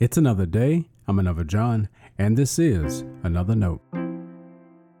It's another day. I'm another John, and this is Another Note.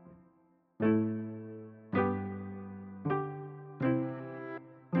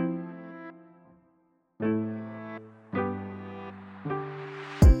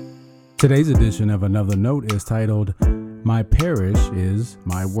 Today's edition of Another Note is titled, My Parish is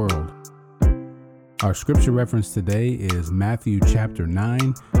My World. Our scripture reference today is Matthew chapter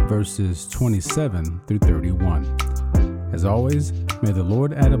 9, verses 27 through 31. As always, may the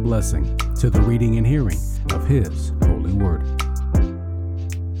Lord add a blessing to the reading and hearing of His holy word.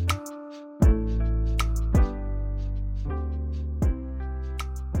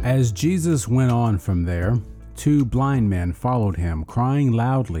 As Jesus went on from there, 2 blind men followed him, crying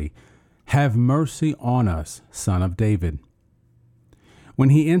loudly, "Have mercy on us, Son of David."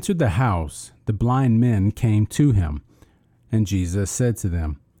 When he entered the house, the blind men came to him, and Jesus said to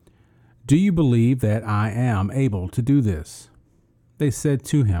them, "Do you believe that I am able to do this?" They said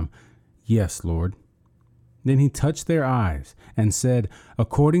to him, "Yes, Lord." Then he touched their eyes and said,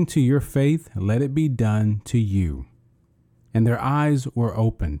 "According to your faith, let it be done to you." And their eyes were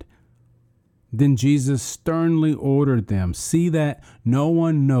opened. Then Jesus sternly ordered them, "See that no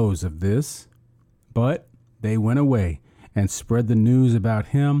one knows of this." But they went away and spread the news about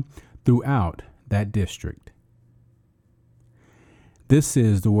him throughout that district. This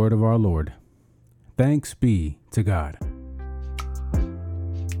is the word of our Lord. Thanks be to God.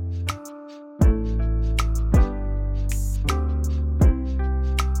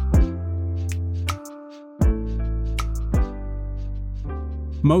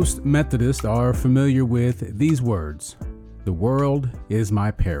 Most Methodists are familiar with these words, "The world is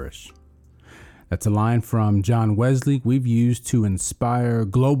my parish." That's a line from John Wesley we've used to inspire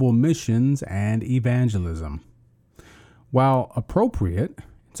global missions and evangelism. While appropriate,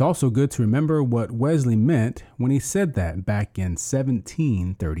 it's also good to remember what Wesley meant when he said that back in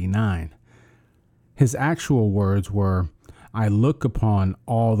 1739. His actual words were, "I look upon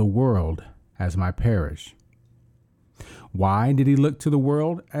all the world as my parish." Why did he look to the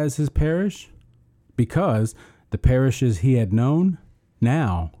world as his parish? Because the parishes he had known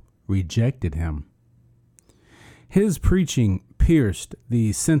now rejected him. His preaching pierced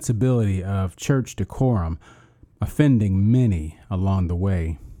the sensibility of church decorum, offending many along the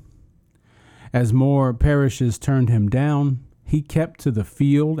way. As more parishes turned him down, he kept to the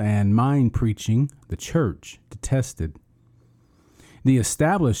field and mind preaching the church detested. The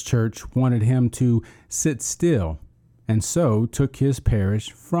established church wanted him to sit still, and so took his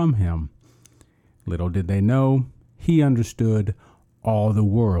parish from him. Little did they know, he understood all the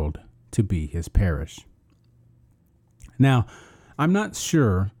world to be his parish. Now, I'm not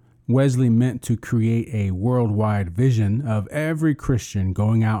sure Wesley meant to create a worldwide vision of every Christian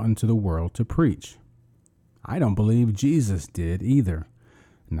going out into the world to preach. I don't believe Jesus did either,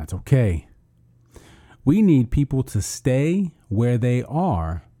 and that's okay. We need people to stay where they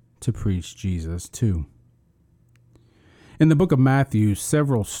are to preach Jesus too. In the book of Matthew,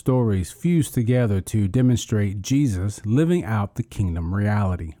 several stories fuse together to demonstrate Jesus living out the kingdom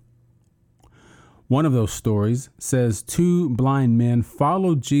reality. One of those stories says 2 blind men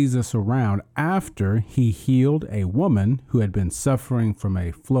followed Jesus around after he healed a woman who had been suffering from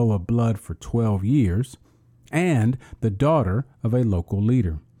a flow of blood for 12 years and the daughter of a local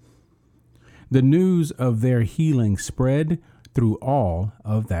leader. The news of their healing spread through all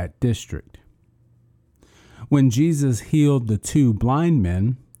of that district. When Jesus healed the 2 blind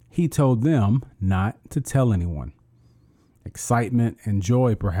men, he told them not to tell anyone. Excitement and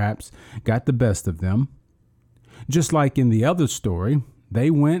joy, perhaps, got the best of them. Just like in the other story,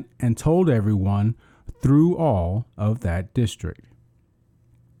 they went and told everyone through all of that district.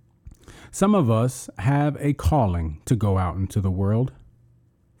 Some of us have a calling to go out into the world.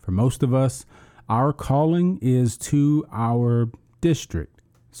 For most of us, our calling is to our district,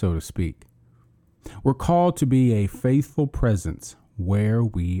 so to speak. We're called to be a faithful presence where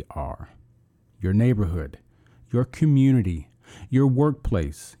we are. Your neighborhood, your community, your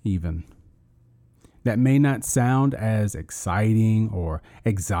workplace even. That may not sound as exciting or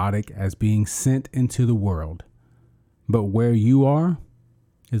exotic as being sent into the world, but where you are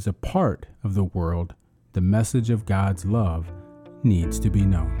is a part of the world the message of God's love needs to be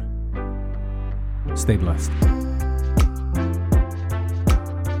known. Stay blessed.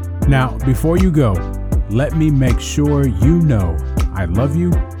 Now, before you go, let me make sure you know I love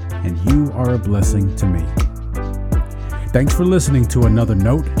you and you are a blessing to me. Thanks for listening to Another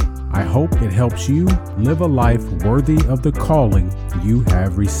Note. I hope it helps you live a life worthy of the calling you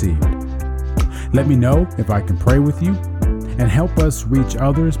have received. Let me know if I can pray with you and help us reach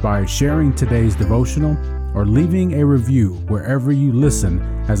others by sharing today's devotional or leaving a review wherever you listen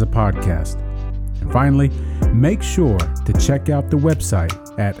as a podcast. And finally, make sure to check out the website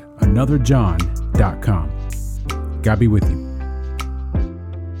at anotherjohn.com. God be with you.